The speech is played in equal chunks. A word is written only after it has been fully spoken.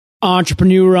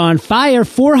Entrepreneur on Fire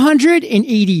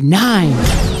 489.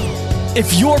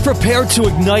 If you're prepared to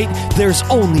ignite, there's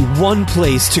only one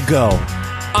place to go.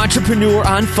 Entrepreneur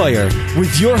on Fire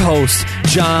with your host,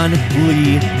 John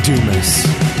Lee Dumas.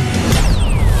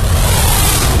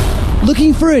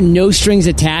 Looking for a no strings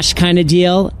attached kind of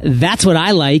deal? That's what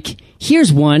I like.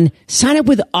 Here's one. Sign up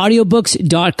with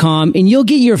audiobooks.com and you'll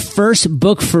get your first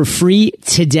book for free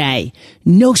today.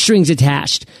 No strings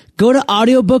attached. Go to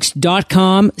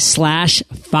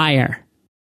audiobooks.com/fire.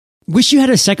 Wish you had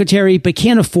a secretary but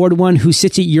can't afford one who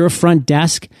sits at your front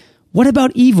desk? What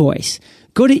about eVoice?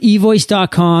 Go to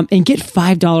eVoice.com and get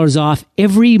 $5 off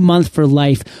every month for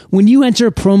life when you enter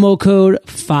promo code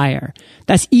FIRE.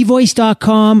 That's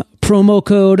eVoice.com, promo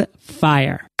code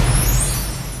FIRE.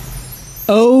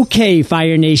 Okay,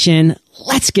 Fire Nation,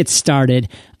 let's get started.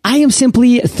 I am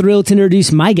simply thrilled to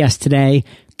introduce my guest today,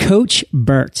 Coach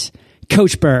Burt.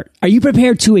 Coach Burt, are you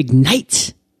prepared to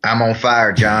ignite? I'm on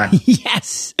fire, John.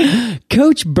 Yes.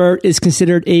 Coach Burt is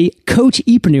considered a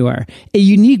Coach-epreneur, a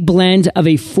unique blend of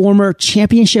a former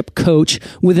championship coach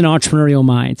with an entrepreneurial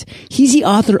mind. He's the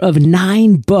author of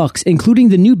 9 books, including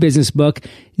the new business book,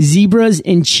 Zebras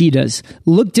and Cheetahs.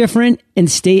 Look different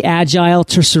and stay agile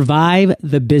to survive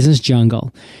the business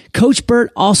jungle. Coach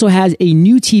Burt also has a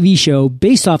new TV show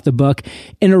based off the book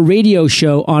and a radio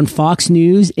show on Fox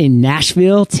News in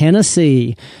Nashville,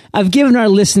 Tennessee. I've given our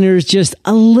listeners just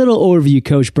a little overview,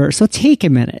 Coach Burt, so take a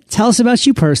minute. Tell us about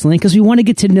you personally because we want to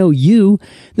get to know you,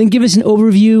 then give us an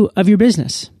overview of your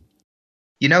business.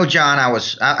 You know, John,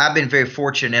 I've been very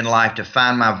fortunate in life to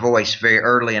find my voice very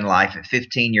early in life. At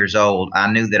 15 years old,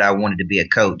 I knew that I wanted to be a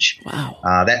coach.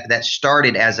 Wow. That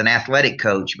started as an athletic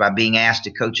coach by being asked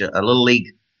to coach a little league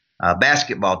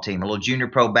basketball team, a little junior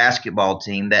pro basketball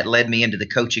team. That led me into the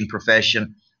coaching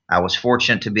profession. I was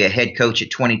fortunate to be a head coach at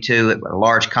 22 at a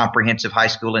large comprehensive high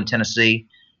school in Tennessee.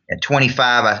 At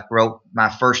 25, I wrote my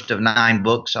first of 9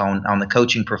 books on the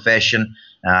coaching profession.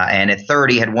 And at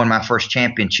 30, had won my first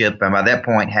championship. And by that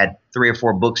point, had 3 or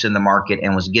 4 books in the market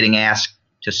and was getting asked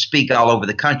to speak all over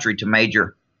the country to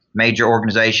major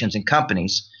organizations and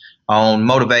companies on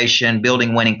motivation,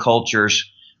 building winning cultures,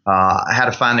 how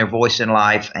to find their voice in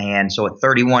life. And so at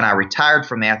 31, I retired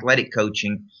from the athletic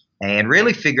coaching and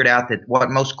really figured out that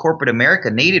what most corporate America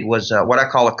needed was what I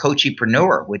call a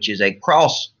coach-epreneur, which is a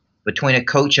cross between a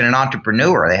coach and an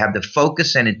entrepreneur. They have the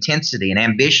focus and intensity and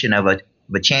ambition of a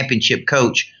championship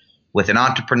coach with an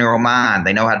entrepreneurial mind.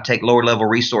 They know how to take lower level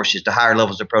resources to higher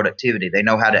levels of productivity. They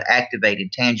know how to activate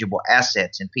intangible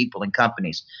assets in people and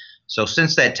companies. So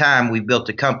since that time, we've built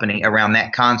a company around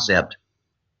that concept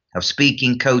of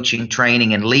speaking, coaching,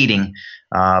 training, and leading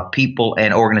people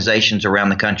and organizations around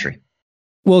the country.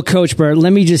 Well, Coach Burt,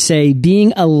 let me just say,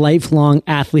 being a lifelong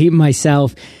athlete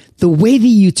myself, the way that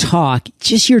you talk,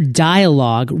 just your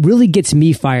dialogue really gets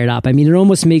me fired up. I mean, it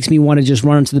almost makes me want to just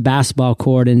run into the basketball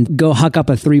court and go huck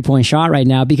up a 3-point shot right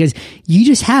now because you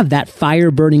just have that fire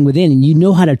burning within and you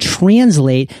know how to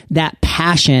translate that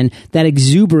passion, that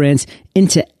exuberance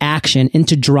into action,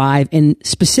 into drive, and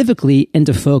specifically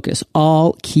into focus,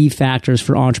 all key factors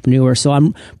for entrepreneurs. So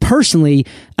I'm personally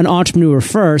an entrepreneur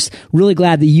first, really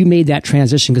glad that you made that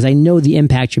transition because I know the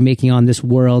impact you're making on this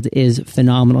world is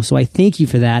phenomenal. So I thank you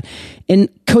for that. And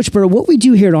Coach Burt, what we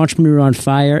do here at Entrepreneur on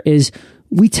Fire is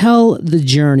we tell the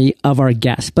journey of our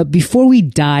guests. But before we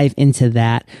dive into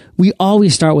that, we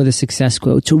always start with a success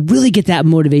quote to really get that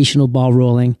motivational ball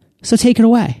rolling. So take it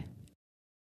away.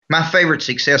 My favorite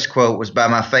success quote was by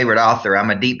my favorite author. I'm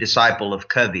a deep disciple of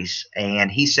Covey's, and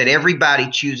he said, everybody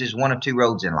chooses one of 2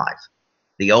 roads in life,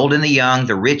 the old and the young,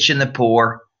 the rich and the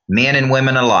poor, men and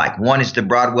women alike. One is the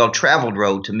broad, well-traveled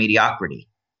road to mediocrity.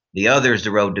 The other is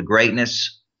the road to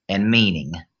greatness and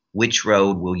meaning. Which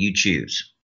road will you choose?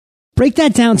 Break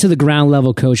that down to the ground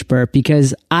level, Coach Burt,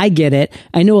 because I get it.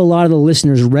 I know a lot of the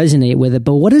listeners resonate with it,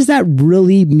 but what does that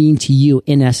really mean to you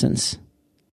in essence?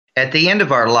 At the end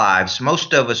of our lives,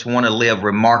 most of us want to live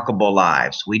remarkable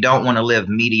lives. We don't want to live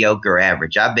mediocre or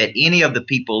average. I bet any of the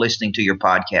people listening to your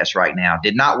podcast right now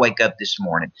did not wake up this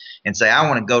morning and say, I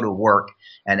want to go to work.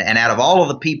 And out of all of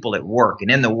the people at work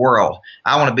and in the world,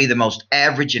 I want to be the most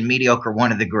average and mediocre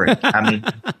one of the group. I mean,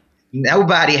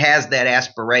 nobody has that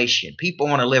aspiration. People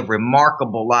want to live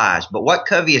remarkable lives. But what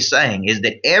Covey is saying is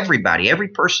that everybody, every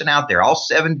person out there, all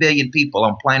 7 billion people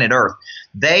on planet Earth,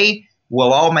 they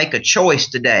will all make a choice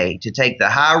today to take the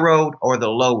high road or the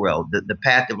low road, the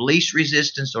path of least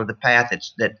resistance or the path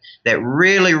that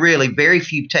really, really very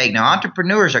few take. Now,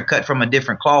 entrepreneurs are cut from a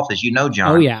different cloth, as you know,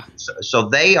 John. Oh, yeah. So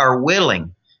they are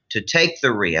willing to take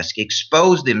the risk,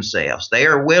 expose themselves. They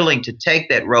are willing to take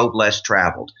that road less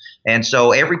traveled. And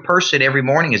so every person every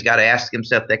morning has got to ask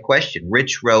himself that question: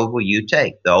 which road will you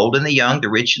take? The old and the young, the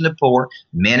rich and the poor,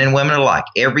 men and women alike.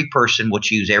 Every person will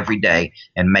choose every day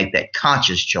and make that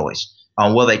conscious choice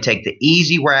on will they take the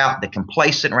easy route, the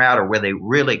complacent route, or will they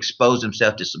really expose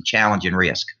themselves to some challenge and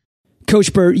risk.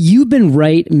 Coach Burt, you've been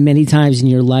right many times in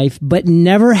your life, but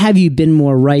never have you been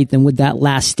more right than with that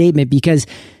last statement, because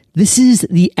this is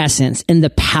the essence and the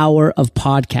power of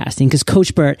podcasting. Because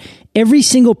Coach Burt, every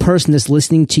single person that's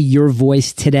listening to your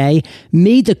voice today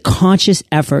made the conscious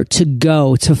effort to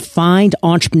go to find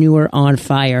Entrepreneur on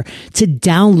Fire, to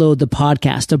download the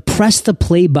podcast, to press the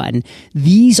play button.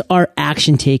 These are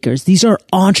action takers. These are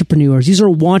entrepreneurs. These are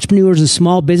entrepreneurs and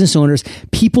small business owners,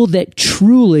 people that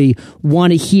truly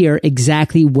want to hear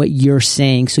exactly what you're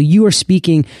saying. So you are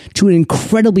speaking to an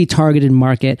incredibly targeted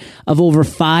market of over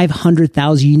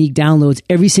 500,000 unique downloads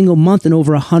every single month in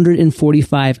over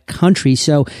 145 countries.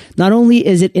 So not only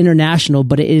is it international,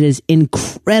 but it is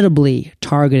incredibly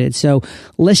targeted. So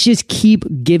let's just keep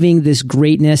giving this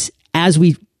greatness as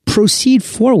we proceed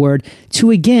forward to,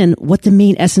 again, what the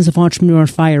main essence of Entrepreneur on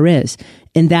Fire is.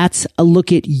 And that's a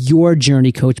look at your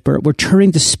journey, Coach Burt. We're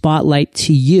turning the spotlight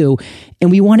to you,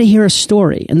 and we want to hear a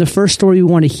story. And the first story we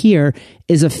want to hear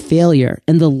is a failure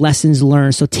and the lessons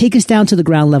learned. So take us down to the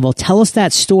ground level. Tell us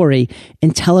that story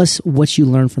and tell us what you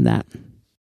learned from that.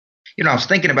 You know, I was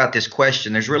thinking about this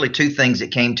question. There's really two things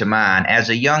that came to mind. As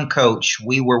a young coach,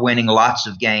 we were winning lots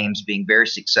of games, being very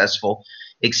successful,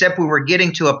 except we were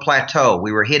getting to a plateau.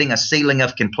 We were hitting a ceiling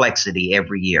of complexity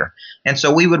every year. And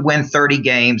so we would win 30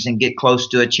 games and get close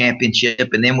to a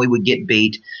championship, and then we would get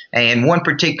beat. And one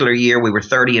particular year, we were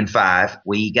 30-5.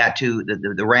 We got to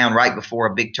the round right before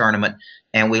a big tournament,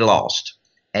 and we lost.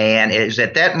 And it was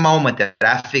at that moment that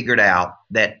I figured out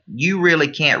that you really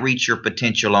can't reach your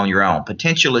potential on your own.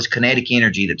 Potential is kinetic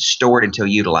energy that's stored until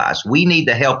utilized. We need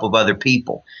the help of other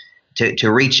people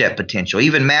to reach that potential.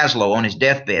 Even Maslow on his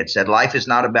deathbed said life is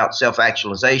not about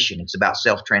self-actualization. It's about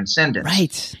self-transcendence.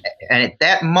 Right. And at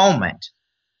that moment,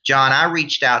 John, I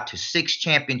reached out to 6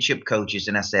 championship coaches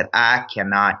and I said, I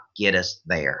cannot get us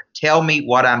there. Tell me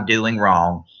what I'm doing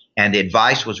wrong. And the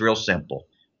advice was real simple.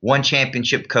 One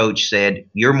championship coach said,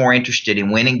 you're more interested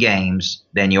in winning games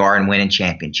than you are in winning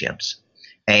championships.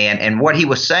 And what he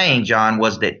was saying, John,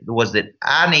 was that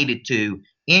I needed to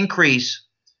increase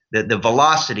the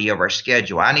velocity of our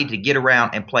schedule. I need to get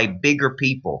around and play bigger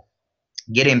people,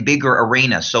 get in bigger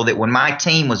arenas so that when my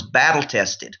team was battle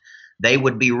tested, they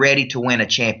would be ready to win a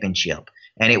championship.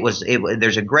 And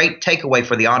there's a great takeaway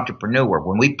for the entrepreneur.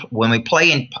 When we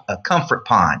play in comfort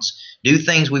ponds, do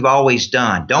things we've always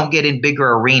done, don't get in bigger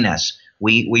arenas.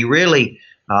 We really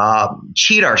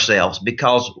cheat ourselves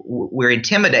because we're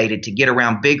intimidated to get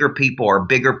around bigger people or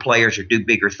bigger players or do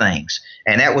bigger things.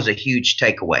 And that was a huge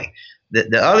takeaway.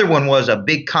 The other one was a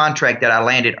big contract that I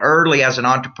landed early as an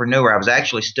entrepreneur. I was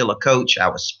actually still a coach. I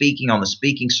was speaking on the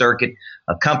speaking circuit.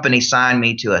 A company signed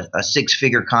me to a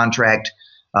 6-figure contract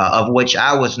of which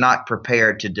I was not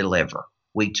prepared to deliver.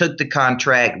 We took the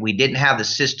contract. We didn't have the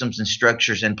systems and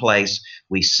structures in place.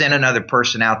 We sent another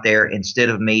person out there instead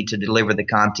of me to deliver the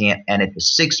content. And at the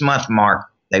 6-month mark,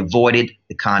 they voided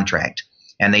the contract.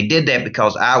 And they did that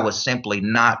because I was simply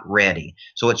not ready.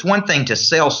 So it's one thing to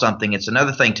sell something. It's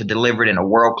another thing to deliver it in a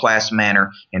world-class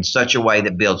manner in such a way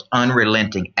that builds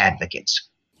unrelenting advocates.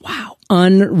 Wow.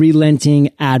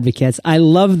 Unrelenting advocates. I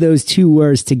love those two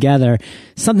words together.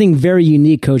 Something very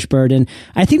unique, Coach Burt. And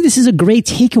I think this is a great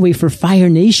takeaway for Fire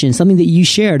Nation, something that you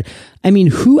shared. I mean,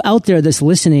 who out there that's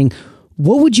listening,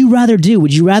 what would you rather do?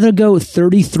 Would you rather go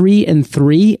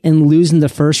 33-3 and lose in the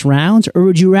first round? Or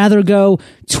would you rather go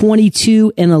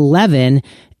 22-11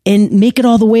 and make it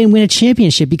all the way and win a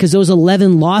championship? Because those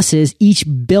 11 losses each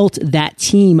built that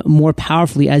team more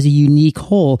powerfully as a unique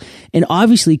whole. And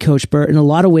obviously, Coach Burt, in a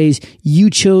lot of ways, you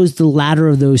chose the latter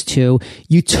of those two.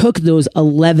 You took those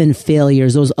 11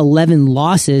 failures, those 11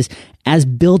 losses as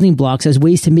building blocks, as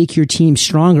ways to make your team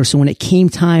stronger. So when it came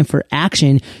time for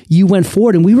action, you went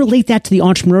forward. And we relate that to the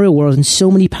entrepreneurial world in so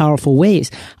many powerful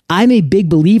ways. I'm a big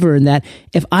believer in that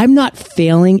if I'm not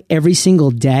failing every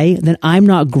single day, then I'm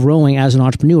not growing as an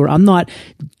entrepreneur. I'm not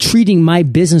treating my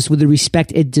business with the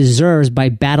respect it deserves by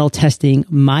battle testing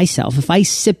myself. If I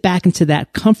sit back into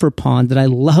that comfort pond, that I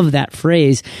love that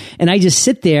phrase, and I just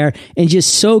sit there and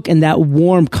just soak in that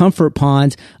warm comfort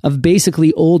pond of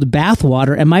basically old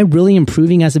bathwater, am I really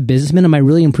improving as a businessman? Am I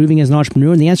really improving as an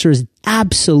entrepreneur? And the answer is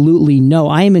absolutely no.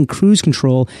 I am in cruise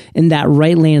control in that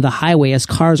right lane of the highway as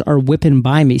cars are whipping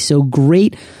by me. So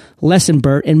great lesson,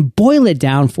 Burt, and boil it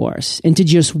down for us into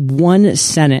just one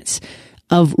sentence.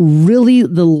 of really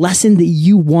the lesson that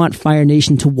you want Fire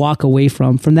Nation to walk away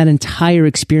from that entire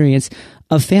experience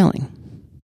of failing?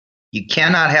 You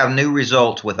cannot have new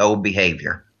results with old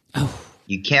behavior.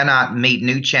 You cannot meet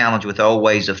new challenge with old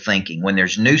ways of thinking. When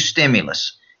there's new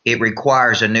stimulus, it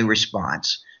requires a new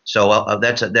response. So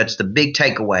that's the big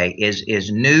takeaway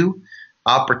is new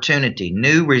opportunity,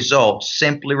 new results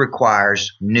simply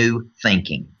requires new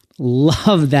thinking.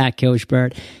 Love that, Coach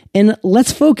Burt. And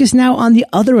let's focus now on the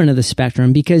other end of the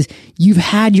spectrum, because you've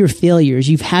had your failures,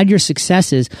 you've had your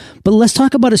successes, but let's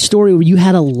talk about a story where you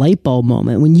had a light bulb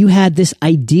moment, when you had this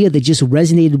idea that just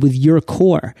resonated with your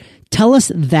core. Tell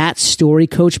us that story,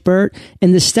 Coach Burt,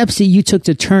 and the steps that you took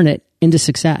to turn it into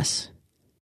success.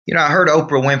 You know, I heard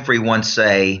Oprah Winfrey once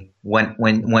say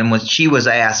when she was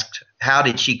asked, how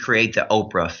did she create the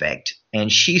Oprah effect?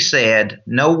 And she said,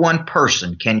 no one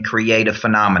person can create a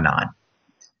phenomenon,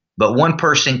 but one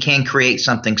person can create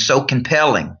something so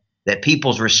compelling that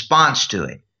people's response to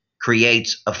it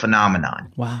creates a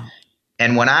phenomenon. Wow.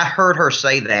 And when I heard her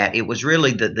say that, it was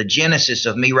really the genesis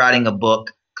of me writing a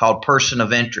book called Person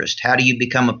of Interest. How do you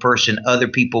become a person other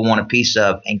people want a piece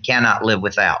of and cannot live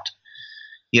without?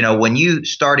 You know, when you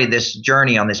started this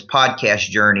journey on this podcast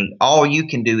journey, all you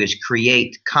can do is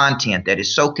create content that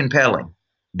is so compelling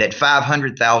that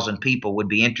 500,000 people would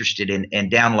be interested in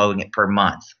downloading it per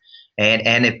month.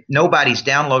 And if nobody's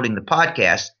downloading the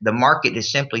podcast, the market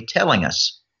is simply telling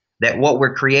us that what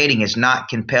we're creating is not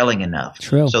compelling enough.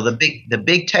 True. So the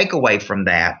big takeaway from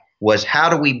that was, how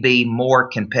do we be more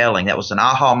compelling? That was an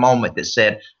aha moment that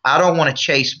said, I don't want to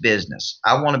chase business.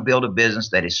 I want to build a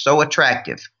business that is so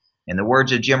attractive. In the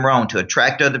words of Jim Rohn, to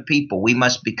attract other people, we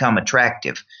must become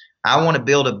attractive. I want to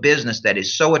build a business that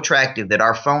is so attractive that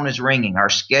our phone is ringing,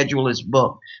 our schedule is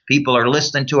booked, people are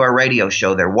listening to our radio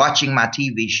show, they're watching my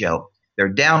TV show, they're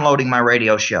downloading my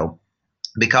radio show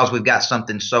because we've got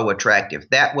something so attractive.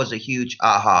 That was a huge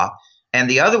aha. And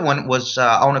the other one was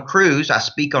on a cruise. I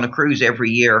speak on a cruise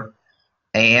every year.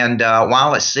 And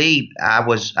while at sea, I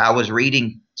was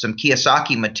reading some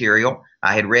Kiyosaki material.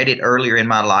 I had read it earlier in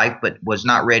my life, but was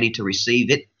not ready to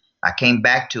receive it. I came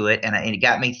back to it, and it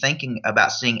got me thinking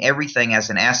about seeing everything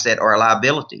as an asset or a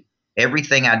liability.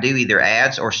 Everything I do either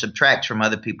adds or subtracts from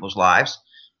other people's lives.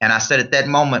 And I said at that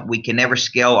moment, we can never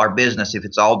scale our business if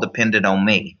it's all dependent on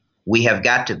me. We have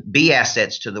got to be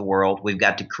assets to the world. We've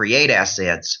got to create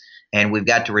assets, and we've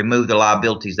got to remove the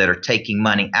liabilities that are taking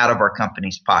money out of our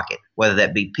company's pocket, whether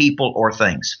that be people or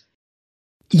things.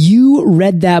 You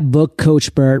read that book,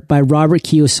 Coach Burt, by Robert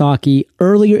Kiyosaki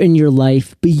earlier in your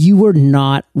life, but you were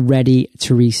not ready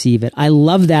to receive it. I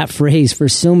love that phrase for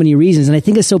so many reasons. And I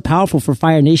think it's so powerful for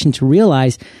Fire Nation to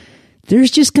realize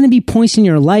there's just going to be points in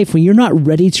your life when you're not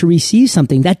ready to receive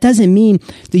something. That doesn't mean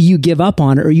that you give up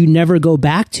on it or you never go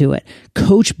back to it.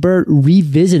 Coach Burt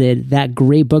revisited that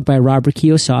great book by Robert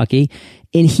Kiyosaki,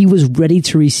 and he was ready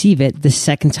to receive it the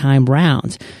second time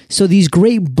round. So these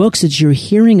great books that you're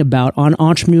hearing about on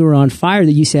Entrepreneur on Fire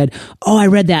that you said, oh, I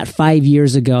read that 5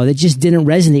 years ago, that just didn't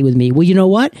resonate with me. Well, you know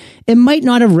what? It might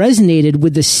not have resonated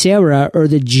with the Sarah or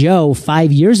the Joe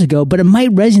 5 years ago, but it might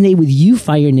resonate with you,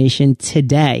 Fire Nation,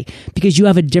 today, because you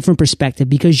have a different perspective,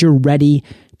 because you're ready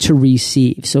to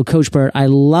receive. So Coach Burt, I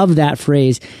love that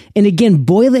phrase. And again,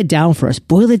 boil it down for us.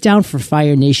 Boil it down for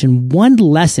Fire Nation. One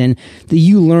lesson that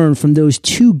you learned from those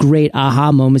two great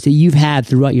aha moments that you've had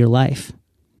throughout your life.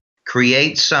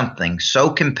 Create something so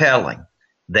compelling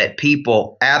that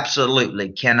people absolutely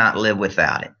cannot live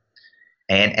without it.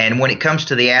 And when it comes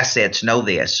to the assets, know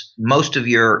this. Most of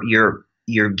your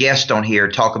guests on here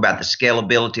talk about the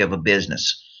scalability of a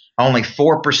business. Only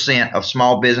 4% of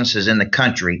small businesses in the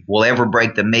country will ever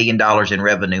break the $1 million in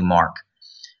revenue mark.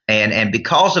 And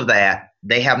because of that,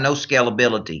 they have no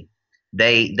scalability.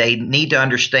 They need to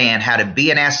understand how to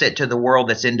be an asset to the world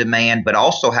that's in demand, but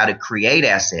also how to create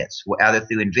assets, either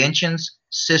through inventions,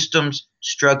 systems,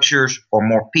 structures, or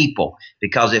more people.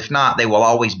 Because if not, they will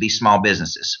always be small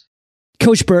businesses.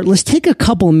 Coach Burt, let's take a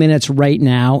couple minutes right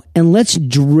now and let's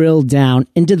drill down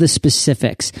into the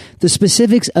specifics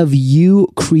of you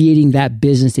creating that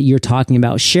business that you're talking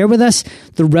about. Share with us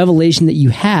the revelation that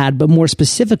you had, but more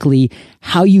specifically,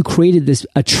 how you created this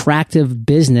attractive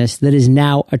business that is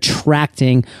now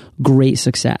attracting great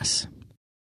success.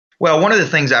 Well, one of the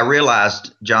things I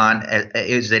realized, John,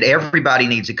 is that everybody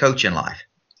needs a coach in life,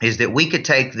 is that we could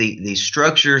take the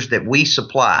structures that we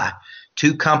supply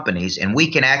to companies, and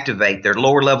we can activate their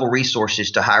lower level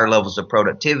resources to higher levels of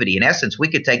productivity. In essence, we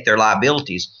could take their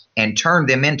liabilities and turn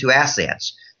them into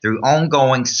assets through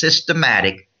ongoing,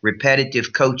 systematic,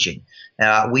 repetitive coaching.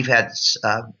 We've had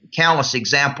countless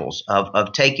examples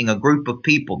of taking a group of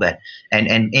people that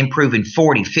and improving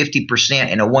 40, 50%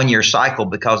 in a 1-year cycle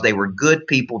because they were good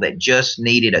people that just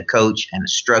needed a coach and a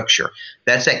structure.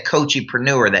 That's that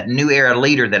Coach-epreneur, that new era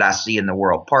leader that I see in the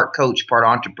world, part coach, part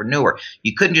entrepreneur.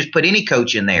 You couldn't just put any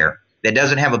coach in there that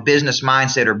doesn't have a business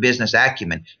mindset or business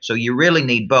acumen. So you really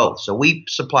need both. So we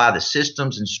supply the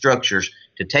systems and structures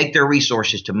to take their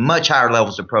resources to much higher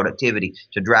levels of productivity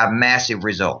to drive massive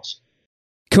results.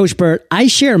 Coach Burt, I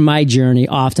share my journey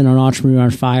often on Entrepreneur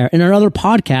on Fire and on other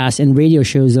podcasts and radio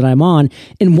shows that I'm on.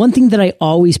 And one thing that I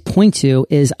always point to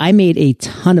is I made a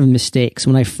ton of mistakes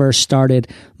when I first started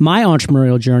my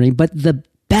entrepreneurial journey, but the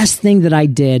best thing that I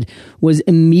did was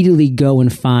immediately go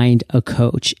and find a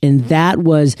coach. And that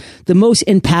was the most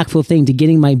impactful thing to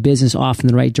getting my business off in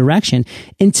the right direction.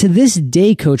 And to this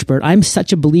day, Coach Burt, I'm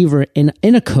such a believer in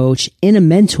a coach, in a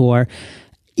mentor.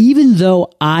 Even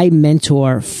though I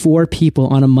mentor 4 people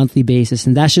on a monthly basis,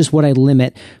 and that's just what I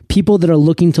limit, people that are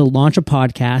looking to launch a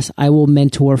podcast, I will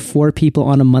mentor 4 people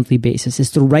on a monthly basis.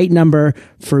 It's the right number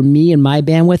for me and my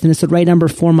bandwidth, and it's the right number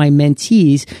for my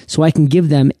mentees so I can give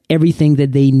them everything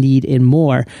that they need and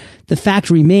more. The fact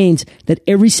remains that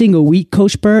every single week,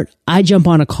 Coach Burt, I jump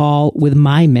on a call with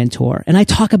my mentor, and I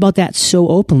talk about that so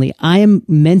openly. I am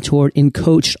mentored and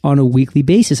coached on a weekly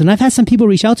basis, and I've had some people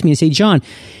reach out to me and say, John,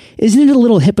 isn't it a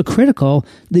little hypocritical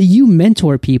that you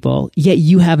mentor people, yet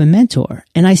you have a mentor?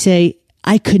 And I say,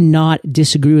 I could not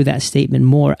disagree with that statement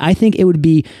more. I think it would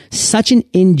be such an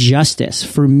injustice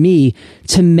for me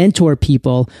to mentor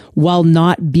people while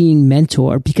not being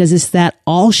mentored, because it's that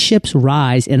all ships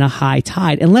rise in a high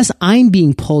tide. Unless I'm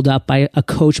being pulled up by a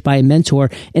coach, by a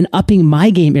mentor, and upping my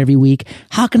game every week,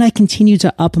 how can I continue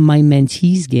to up my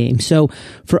mentees' game? So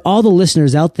for all the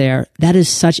listeners out there, that is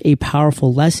such a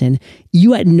powerful lesson.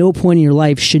 You at no point in your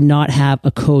life should not have a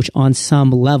coach on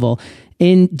some level.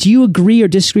 And do you agree or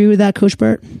disagree with that, Coach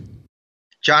Burt?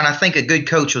 John, I think a good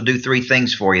coach will do 3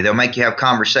 things for you. They'll make you have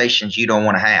conversations you don't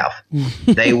want to have.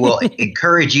 They will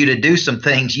encourage you to do some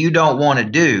things you don't want to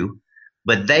do,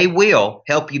 but they will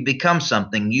help you become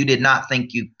something you did not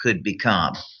think you could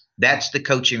become. That's the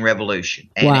coaching revolution.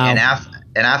 And, wow.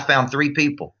 and I've found 3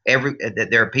 people.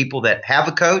 There are people that have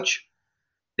a coach.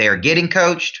 They are getting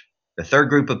coached. The third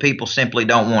group of people simply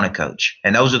don't want to coach.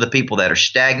 And those are the people that are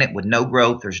stagnant with no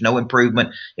growth. There's no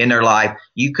improvement in their life.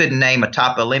 You couldn't name a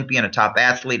top Olympian, a top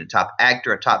athlete, a top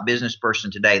actor, a top business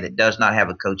person today that does not have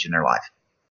a coach in their life.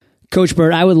 Coach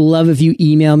Burt, I would love if you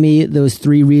email me those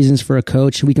 3 reasons for a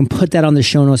coach. We can put that on the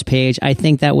show notes page. I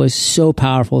think that was so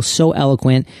powerful, so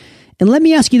eloquent. And let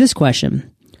me ask you this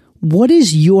question. What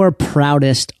is your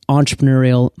proudest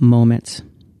entrepreneurial moment?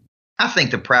 I think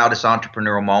the proudest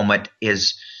entrepreneurial moment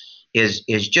is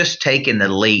just taking the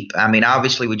leap. I mean,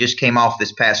 obviously, we just came off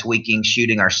this past weekend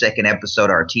shooting our 2nd episode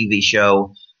of our TV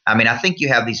show. I mean, I think you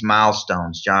have these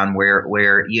milestones, John,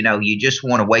 where you know, you just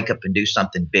want to wake up and do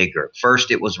something bigger.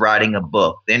 First, it was writing a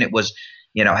book. Then it was,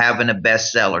 you know, having a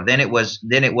bestseller. Then it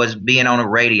was being on a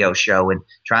radio show and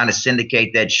trying to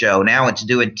syndicate that show. Now it's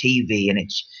doing TV, and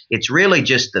it's really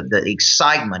just the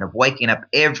excitement of waking up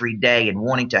every day and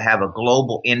wanting to have a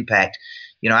global impact.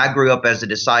 You know, I grew up as a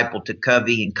disciple to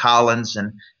Covey and Collins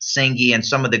and Singhi and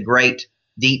some of the great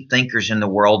deep thinkers in the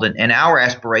world. And our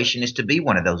aspiration is to be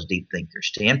one of those deep thinkers,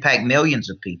 to impact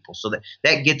millions of people. So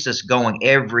that gets us going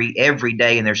every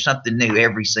day. And there's something new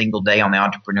every single day on the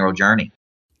entrepreneurial journey.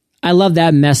 I love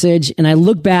that message. And I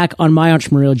look back on my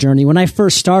entrepreneurial journey. When I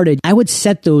first started, I would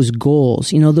set those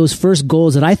goals, you know, those first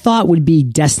goals that I thought would be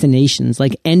destinations,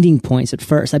 like ending points at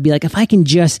first. I'd be like, if I can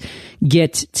just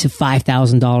get to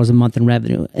 $5,000 a month in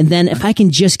revenue, and then if I can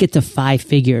just get to 5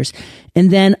 figures. And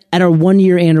then at our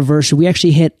 1-year anniversary, we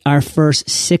actually hit our first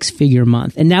 6-figure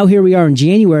month. And now here we are in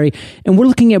January, and we're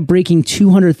looking at breaking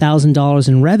 $200,000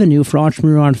 in revenue for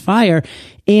Entrepreneur on Fire.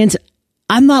 And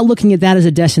I'm not looking at that as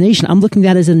a destination. I'm looking at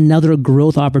that as another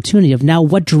growth opportunity of now,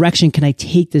 what direction can I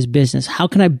take this business? How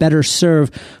can I better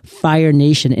serve Fire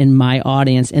Nation and my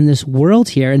audience in this world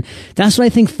here? And that's what I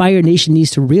think Fire Nation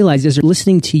needs to realize is they're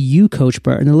listening to you, Coach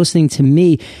Burt, and they're listening to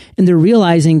me, and they're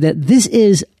realizing that this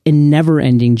is a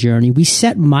never-ending journey. We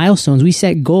set milestones, we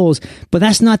set goals, but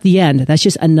that's not the end. That's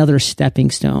just another stepping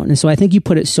stone. And so I think you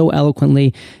put it so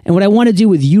eloquently. And what I want to do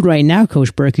with you right now,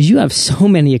 Coach Burt, because you have so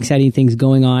many exciting things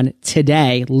going on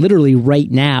today, literally right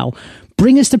now,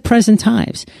 bring us to present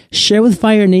times. Share with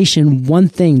Fire Nation one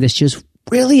thing that's just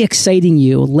really exciting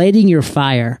you, lighting your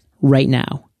fire right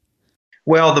now.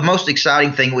 Well, the most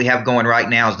exciting thing we have going right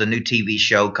now is the new TV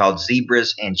show called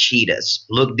Zebras and Cheetahs.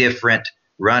 Look different,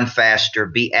 run faster,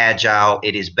 be agile.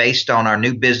 It is based on our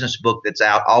new business book that's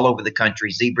out all over the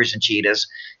country, Zebras and Cheetahs.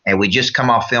 And we just come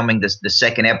off filming the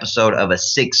second episode of a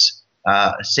six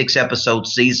episode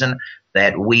season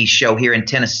that we show here in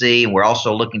Tennessee. And we're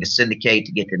also looking to syndicate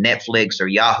to get to Netflix or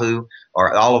Yahoo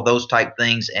or all of those type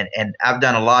things. And I've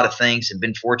done a lot of things and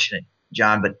been fortunate,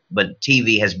 John, but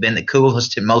TV has been the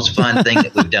coolest and most fun thing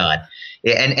that we've done.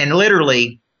 And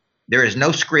literally, there is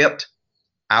no script.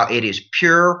 It is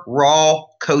pure, raw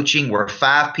coaching where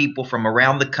 5 people from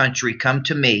around the country come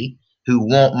to me who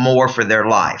want more for their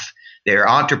life. They're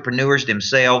entrepreneurs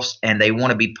themselves, and they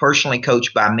want to be personally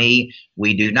coached by me.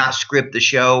 We do not script the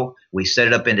show. We set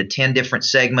it up into 10 different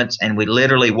segments, and we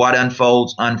literally, what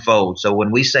unfolds, unfolds. So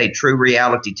when we say true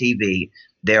reality TV,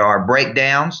 there are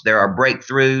breakdowns, there are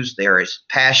breakthroughs, there is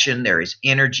passion, there is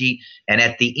energy, and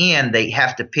at the end, they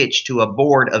have to pitch to a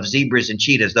board of zebras and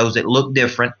cheetahs, those that look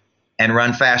different and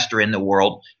run faster in the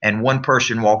world, and one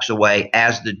person walks away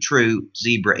as the true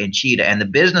zebra and cheetah. And the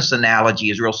business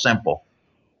analogy is real simple.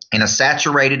 In a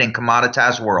saturated and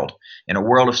commoditized world, in a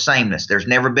world of sameness, there's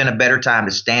never been a better time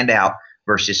to stand out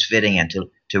versus fit in,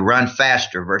 to run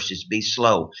faster versus be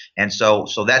slow. And so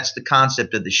that's the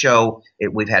concept of the show.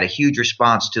 We've had a huge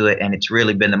response to it, and it's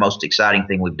really been the most exciting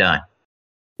thing we've done.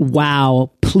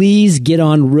 Wow. Please get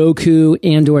on Roku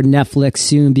and or Netflix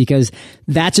soon, because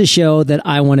that's a show that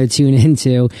I want to tune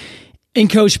into. And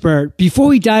Coach Burt, before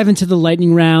we dive into the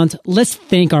lightning round, let's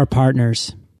thank our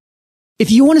partners. If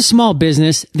you want a small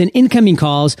business, then incoming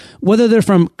calls, whether they're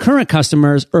from current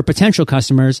customers or potential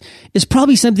customers, is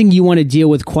probably something you want to deal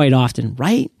with quite often,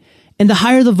 right? And the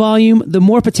higher the volume, the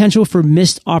more potential for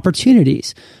missed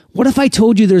opportunities. What if I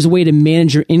told you there's a way to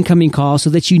manage your incoming calls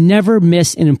so that you never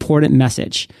miss an important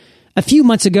message? A few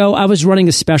months ago, I was running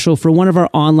a special for one of our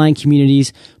online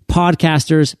communities,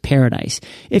 Podcasters Paradise.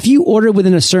 If you ordered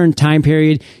within a certain time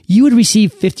period, you would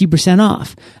receive 50%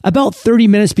 off. About 30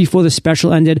 minutes before the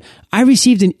special ended, I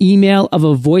received an email of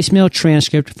a voicemail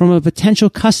transcript from a potential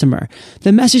customer.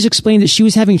 The message explained that she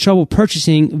was having trouble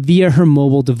purchasing via her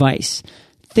mobile device.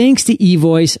 Thanks to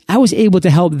eVoice, I was able to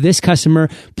help this customer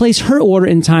place her order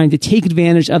in time to take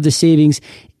advantage of the savings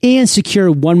and secure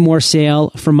one more sale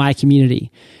for my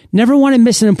community. Never want to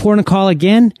miss an important call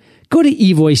again? Go to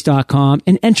evoice.com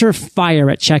and enter FIRE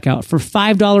at checkout for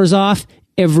 $5 off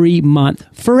every month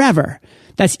forever.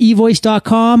 That's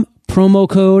evoice.com, promo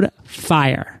code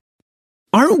FIRE.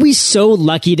 Aren't we so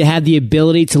lucky to have the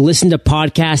ability to listen to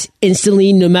podcasts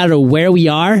instantly no matter where we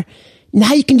are?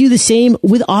 Now you can do the same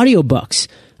with audiobooks.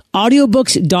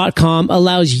 Audiobooks.com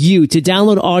allows you to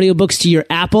download audiobooks to your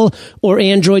Apple or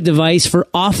Android device for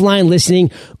offline listening,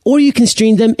 or you can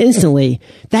stream them instantly.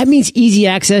 That means easy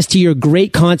access to your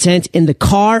great content in the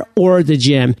car or the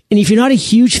gym. And if you're not a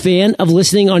huge fan of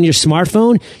listening on your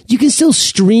smartphone, you can still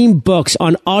stream books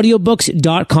on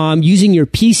audiobooks.com using your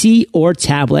PC or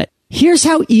tablet. Here's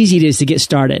how easy it is to get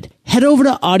started. Head over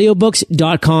to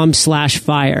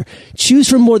audiobooks.com/fire. Choose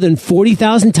from more than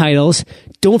 40,000 titles.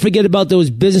 Don't forget about those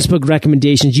business book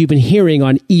recommendations you've been hearing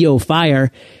on EO Fire.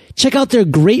 Check out their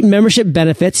great membership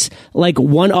benefits like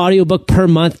 1 audiobook per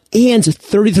month and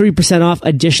 33% off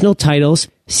additional titles.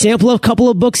 Sample a couple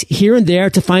of books here and there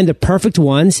to find the perfect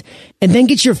ones, and then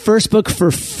get your first book for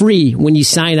free when you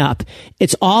sign up.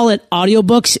 It's all at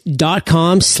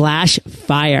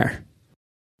audiobooks.com/fire.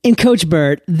 And Coach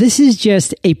Burt, this is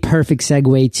just a perfect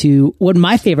segue to what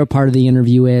my favorite part of the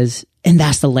interview is, and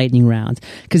that's the lightning round.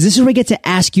 Because this is where I get to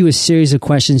ask you a series of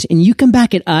questions, and you come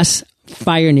back at us,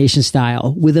 Fire Nation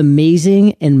style, with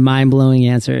amazing and mind-blowing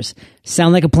answers.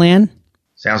 Sound like a plan?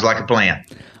 Sounds like a plan.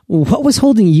 What was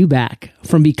holding you back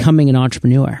from becoming an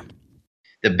entrepreneur?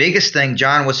 The biggest thing,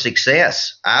 John, was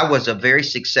success. I was a very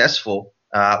successful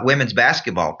women's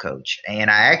basketball coach,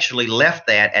 and I actually left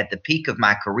that at the peak of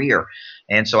my career.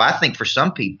 And so I think for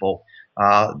some people,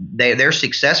 they're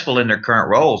successful in their current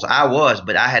roles. I was,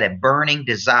 but I had a burning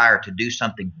desire to do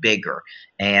something bigger.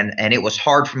 And it was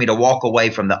hard for me to walk away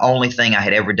from the only thing I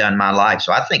had ever done in my life.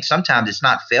 So I think sometimes it's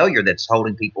not failure that's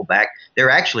holding people back. They're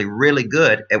actually really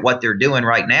good at what they're doing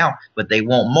right now, but they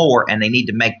want more and they need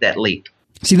to make that leap.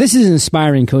 See, this is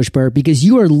inspiring, Coach Burt, because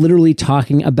you are literally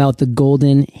talking about the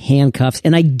golden handcuffs.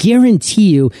 And I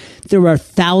guarantee you there are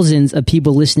thousands of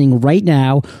people listening right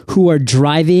now who are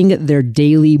driving their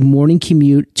daily morning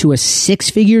commute to a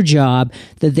 6-figure job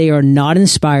that they are not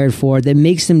inspired for, that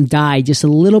makes them die just a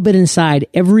little bit inside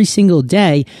every single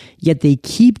day, yet they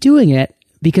keep doing it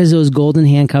because those golden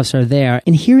handcuffs are there.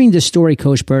 And hearing the story,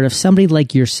 Coach Burt, of somebody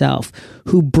like yourself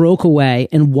who broke away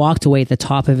and walked away at the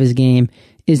top of his game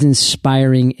is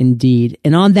inspiring indeed.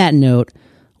 And on that note,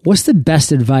 what's the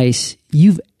best advice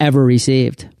you've ever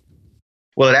received?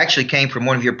 Well, it actually came from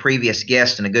one of your previous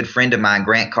guests and a good friend of mine,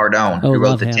 Grant Cardone, who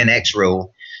wrote the 10X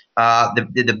rule.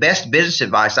 The best business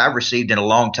advice I've received in a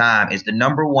long time is the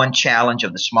number one challenge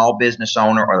of the small business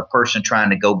owner or the person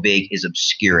trying to go big is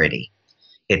obscurity.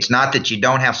 It's not that you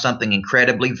don't have something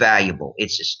incredibly valuable.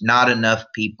 It's just not enough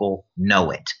people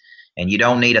know it. And you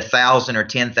don't need 1,000 or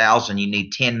 10,000. You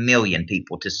need 10 million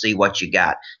people to see what you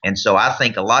got. And so I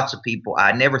think lots of people,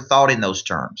 I never thought in those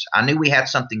terms. I knew we had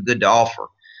something good to offer.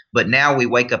 But now we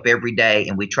wake up every day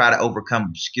and we try to overcome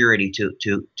obscurity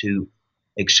to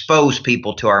expose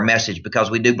people to our message because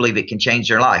we do believe it can change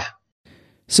their life.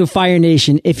 So Fire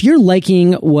Nation, if you're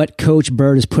liking what Coach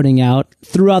Burt is putting out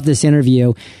throughout this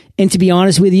interview, and to be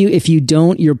honest with you, if you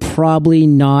don't, you're probably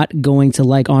not going to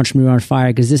like Entrepreneur on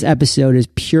Fire because this episode is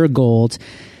pure gold.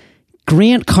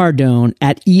 Grant Cardone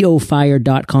at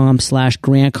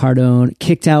eofire.com/Grant Cardone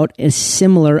kicked out a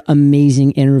similar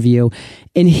amazing interview.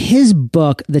 In his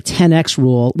book, The 10X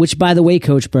Rule, which by the way,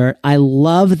 Coach Burt, I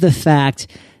love the fact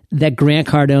that Grant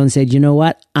Cardone said, you know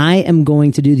what? I am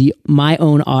going to do my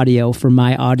own audio for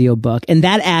my audiobook. And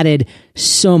that added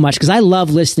so much because I love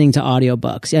listening to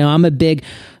audiobooks. You know, I'm a big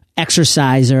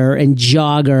exerciser and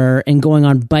jogger and going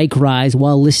on bike rides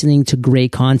while listening to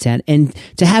great content. And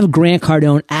to have Grant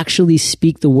Cardone actually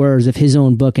speak the words of his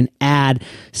own book and add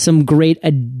some great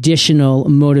additional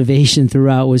motivation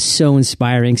throughout was so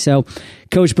inspiring. So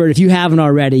Coach Burt, if you haven't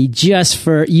already, you just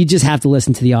have to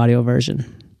listen to the audio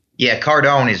version. Yeah,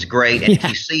 Cardone is great, and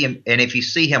if you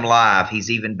see him live,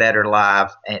 he's even better live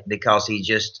because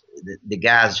the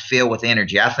guy's filled with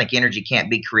energy. I think energy can't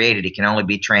be created; it can only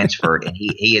be transferred, and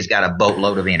he has got a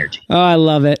boatload of energy. Oh, I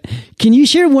love it. Can you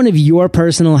share one of your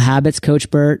personal habits,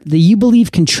 Coach Burt, that you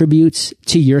believe contributes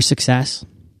to your success?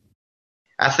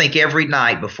 I think every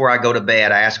night before I go to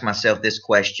bed, I ask myself this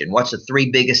question: what's the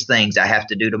 3 biggest things I have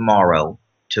to do tomorrow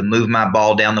to move my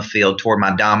ball down the field toward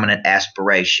my dominant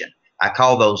aspiration? I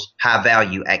call those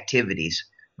high-value activities.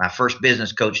 My first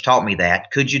business coach taught me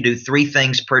that. Could you do 3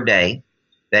 things per day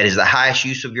that is the highest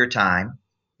use of your time,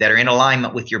 that are in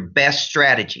alignment with your best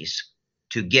strategies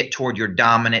to get toward your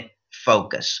dominant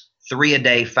focus? 3 a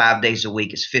day, 5 days a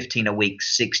week is 15 a week,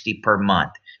 60 per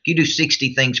month. If you do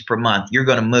 60 things per month, you're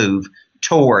going to move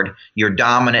toward your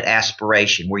dominant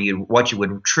aspiration, what you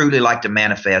would truly like to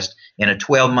manifest in a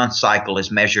 12-month cycle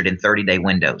is measured in 30-day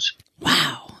windows.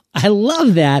 Wow. I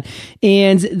love that.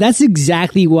 And that's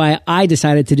exactly why I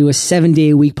decided to do a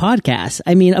 7-day-a-week podcast.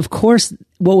 I mean, of course,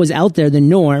 what was out there, the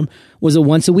norm, was a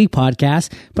once-a-week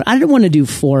podcast, but I didn't want to do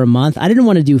 4 a month. I didn't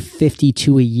want to do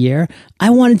 52 a year. I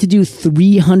wanted to do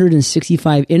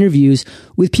 365 interviews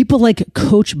with people like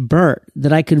Coach Burt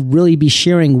that I could really be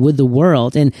sharing with the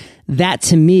world. And that,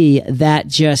 to me, that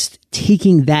just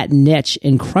taking that niche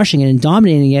and crushing it and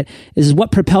dominating it is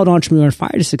what propelled Entrepreneur on Fire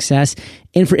to success.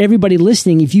 And for everybody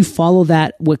listening, if you follow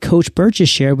that, what Coach Burt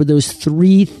just shared with those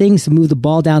 3 things to move the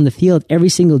ball down the field every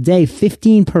single day,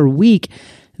 15 per week,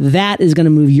 that is going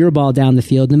to move your ball down the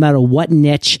field no matter what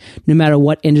niche, no matter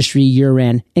what industry you're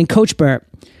in. And Coach Burt,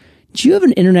 do you have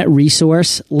an internet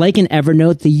resource like an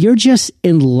Evernote that you're just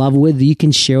in love with that you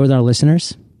can share with our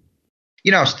listeners?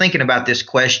 You know, I was thinking about this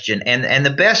question, and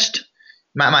the best,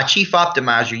 my chief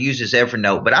optimizer uses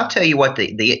Evernote, but I'll tell you what,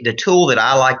 the tool that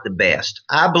I like the best,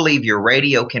 I believe your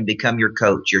radio can become your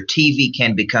coach. Your TV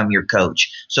can become your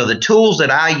coach. So the tools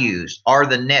that I use are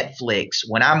the Netflix.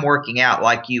 When I'm working out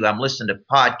like you, I'm listening to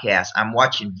podcasts, I'm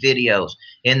watching videos.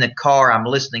 In the car, I'm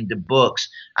listening to books.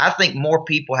 I think more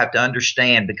people have to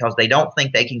understand because they don't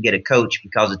think they can get a coach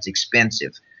because it's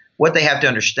expensive. What they have to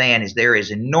understand is there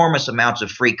is enormous amounts of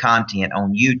free content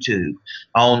on YouTube,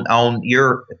 on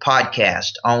your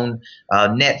podcast, on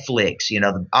Netflix. You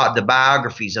know, the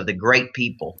biographies of the great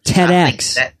people.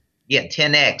 TEDx.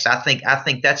 10X. I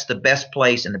think that's the best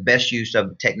place and the best use of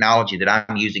the technology that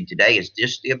I'm using today is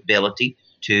just the ability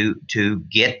to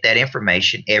get that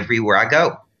information everywhere I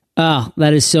go. Oh,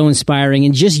 that is so inspiring.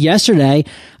 And just yesterday,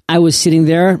 I was sitting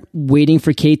there waiting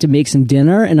for Kate to make some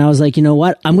dinner. And I was like, you know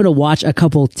what? I'm going to watch a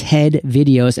couple TED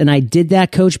videos. And I did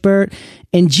that, Coach Burt.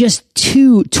 And just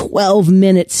 2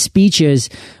 12-minute speeches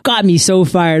got me so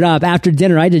fired up. After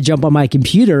dinner, I had to jump on my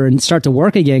computer and start to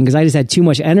work again because I just had too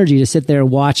much energy to sit there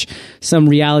and watch some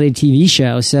reality TV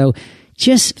show. So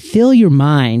just fill your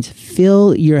mind,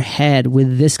 fill your head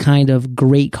with this kind of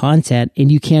great content,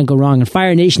 and you can't go wrong. And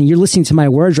Fire Nation, you're listening to my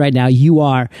words right now. You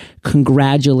are.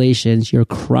 Congratulations. You're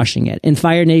crushing it. And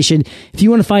Fire Nation, if you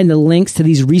want to find the links to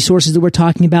these resources that we're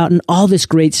talking about and all this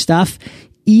great stuff,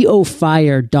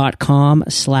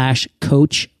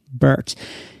 eofire.com/Coach Burt.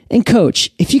 And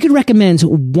Coach, if you could recommend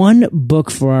one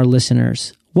book for our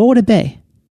listeners, what would it be?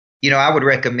 I would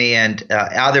recommend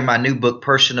either my new book,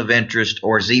 Person of Interest,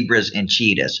 or Zebras and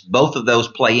Cheetahs. Both of those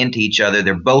play into each other.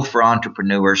 They're both for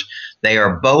entrepreneurs. They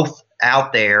are both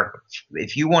out there.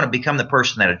 If you want to become the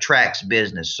person that attracts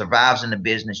business, survives in the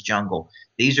business jungle,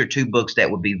 these are two books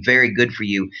that would be very good for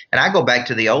you. And I go back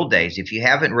to the old days. If you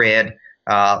haven't read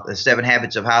The 7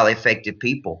 Habits of Highly Effective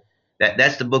People,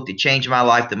 that's the book that changed my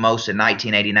life the most in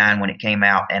 1989 when it came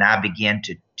out, and I began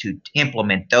to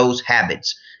implement those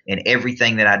habits in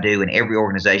everything that I do in every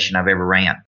organization I've ever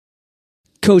ran.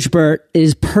 Coach Burt,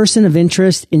 is Person of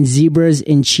Interest in Zebras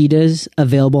and Cheetahs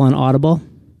available on Audible?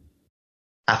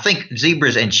 I think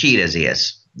Zebras and Cheetahs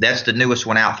is. That's the newest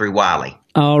one out through Wiley.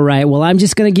 All right. Well, I'm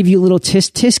just going to give you a little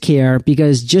tisk here,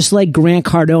 because just like Grant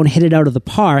Cardone hit it out of the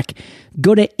park,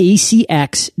 go to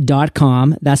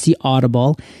acx.com, that's the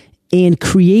Audible, and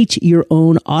create your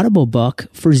own Audible book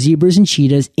for Zebras and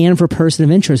Cheetahs and for Person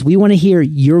of Interest. We want to hear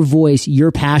your voice,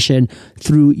 your passion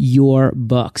through your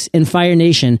books. And Fire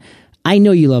Nation, I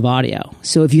know you love audio.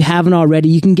 So if you haven't already,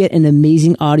 you can get an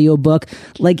amazing audio book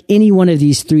like any one of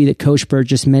these 3 that Coach Burt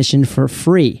just mentioned for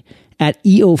free at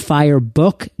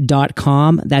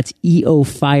eofirebook.com. That's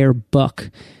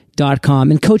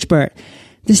eofirebook.com. And Coach Burt,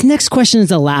 this next question is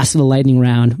the last of the lightning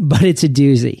round, but it's a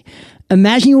doozy.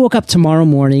 Imagine you woke up tomorrow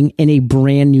morning in a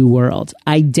brand new world,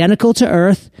 identical to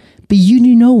Earth, but you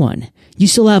knew no one. You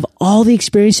still have all the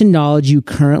experience and knowledge you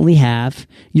currently have,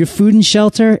 your food and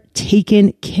shelter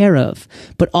taken care of,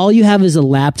 but all you have is a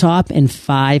laptop and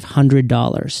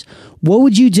 $500. What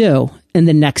would you do in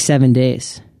the next 7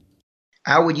 days?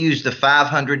 I would use the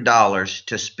 $500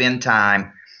 to spend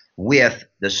time with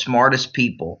the smartest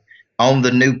people on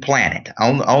the new planet,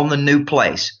 on the new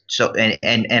place. So,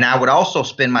 and I would also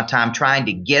spend my time trying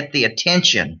to get the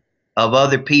attention of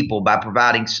other people by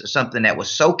providing something that was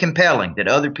so compelling that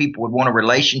other people would want a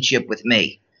relationship with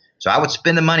me. So I would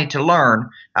spend the money to learn.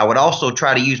 I would also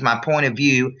try to use my point of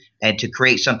view and to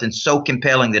create something so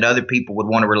compelling that other people would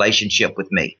want a relationship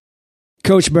with me.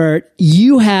 Coach Burt,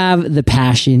 you have the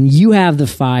passion, you have the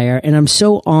fire, and I'm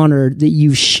so honored that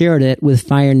you've shared it with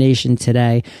Fire Nation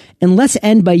today. And let's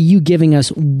end by you giving us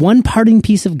one parting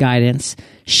piece of guidance,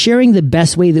 sharing the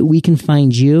best way that we can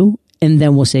find you, and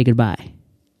then we'll say goodbye.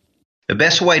 The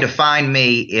best way to find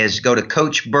me is go to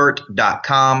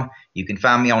Coach-epreneur.com. You can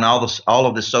find me on all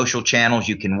of the social channels.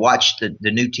 You can watch the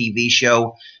new TV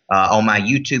show on my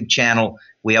YouTube channel.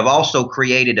 We have also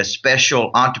created a special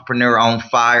Entrepreneur on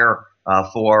Fire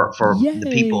for the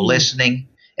people listening.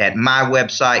 At my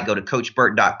website, go to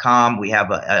Coach-epreneur.com. We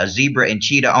have a Zebra and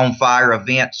Cheetah on Fire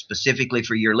event specifically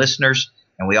for your listeners.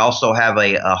 And we also have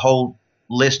a whole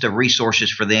list of resources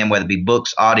for them, whether it be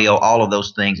books, audio, all of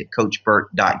those things at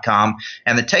Coach-epreneur.com.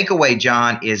 And the takeaway,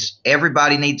 John, is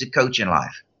everybody needs a coach in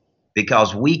life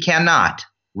because we cannot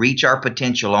reach our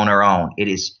potential on our own. It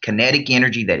is kinetic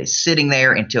energy that is sitting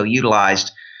there until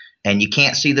utilized. And you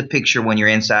can't see the picture when you're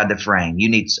inside the frame. You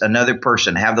need another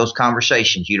person to have those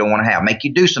conversations you don't want to have, make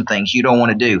you do some things you don't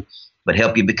want to do, but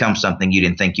help you become something you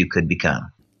didn't think you could become.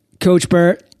 Coach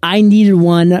Burt, I needed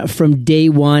one from day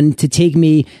one to take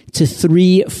me to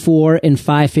 3, 4, and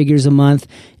 5 figures a month.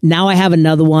 Now I have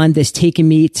another one that's taken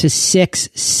me to 6,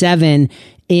 7,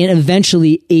 and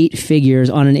eventually 8 figures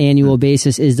on an annual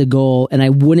basis is the goal. And I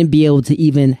wouldn't be able to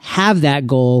even have that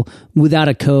goal without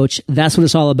a coach. That's what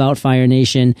it's all about, Fire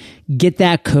Nation. Get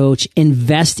that coach,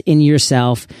 invest in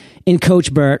yourself. And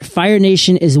Coach Burt, Fire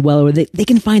Nation is well aware. They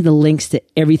can find the links to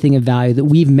everything of value that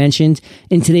we've mentioned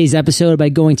in today's episode by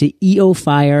going to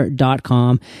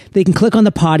eofire.com. They can click on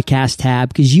the podcast tab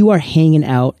because you are hanging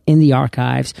out in the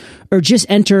archives, or just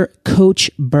enter Coach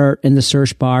Burt in the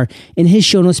search bar and his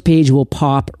show notes page will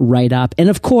pop right up. And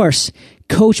of course,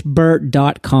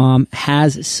 Coach-epreneur.com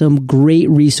has some great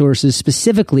resources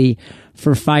specifically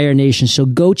for Fire Nation. So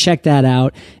go check that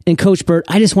out. And Coach Burt,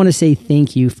 I just want to say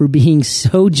thank you for being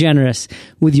so generous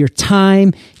with your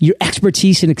time, your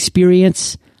expertise and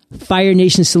experience. Fire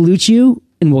Nation salutes you,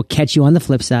 and we'll catch you on the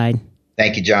flip side.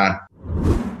 Thank you, John.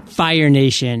 Fire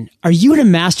Nation, are you in a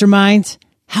mastermind?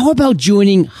 How about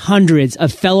joining hundreds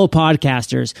of fellow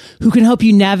podcasters who can help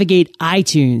you navigate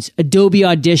iTunes, Adobe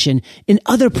Audition, and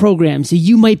other programs that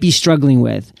you might be struggling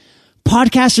with?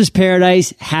 Podcasters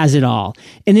Paradise has it all.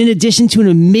 And in addition to an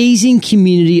amazing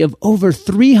community of over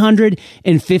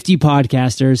 350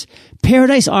 podcasters,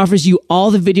 Paradise offers you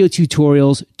all the video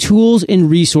tutorials, tools, and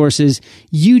resources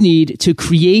you need to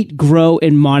create, grow,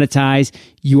 and monetize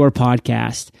your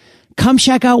podcast. Come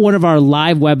check out one of our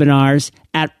live webinars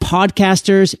at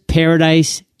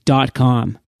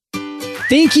podcastersparadise.com.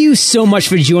 Thank you so much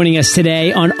for joining us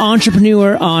today on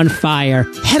Entrepreneur on Fire.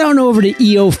 Head on over to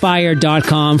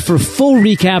eofire.com for full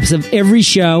recaps of every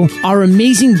show, our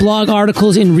amazing blog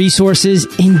articles and resources,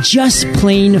 and just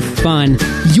plain fun.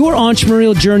 Your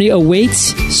entrepreneurial journey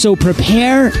awaits, so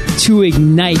prepare to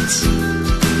ignite.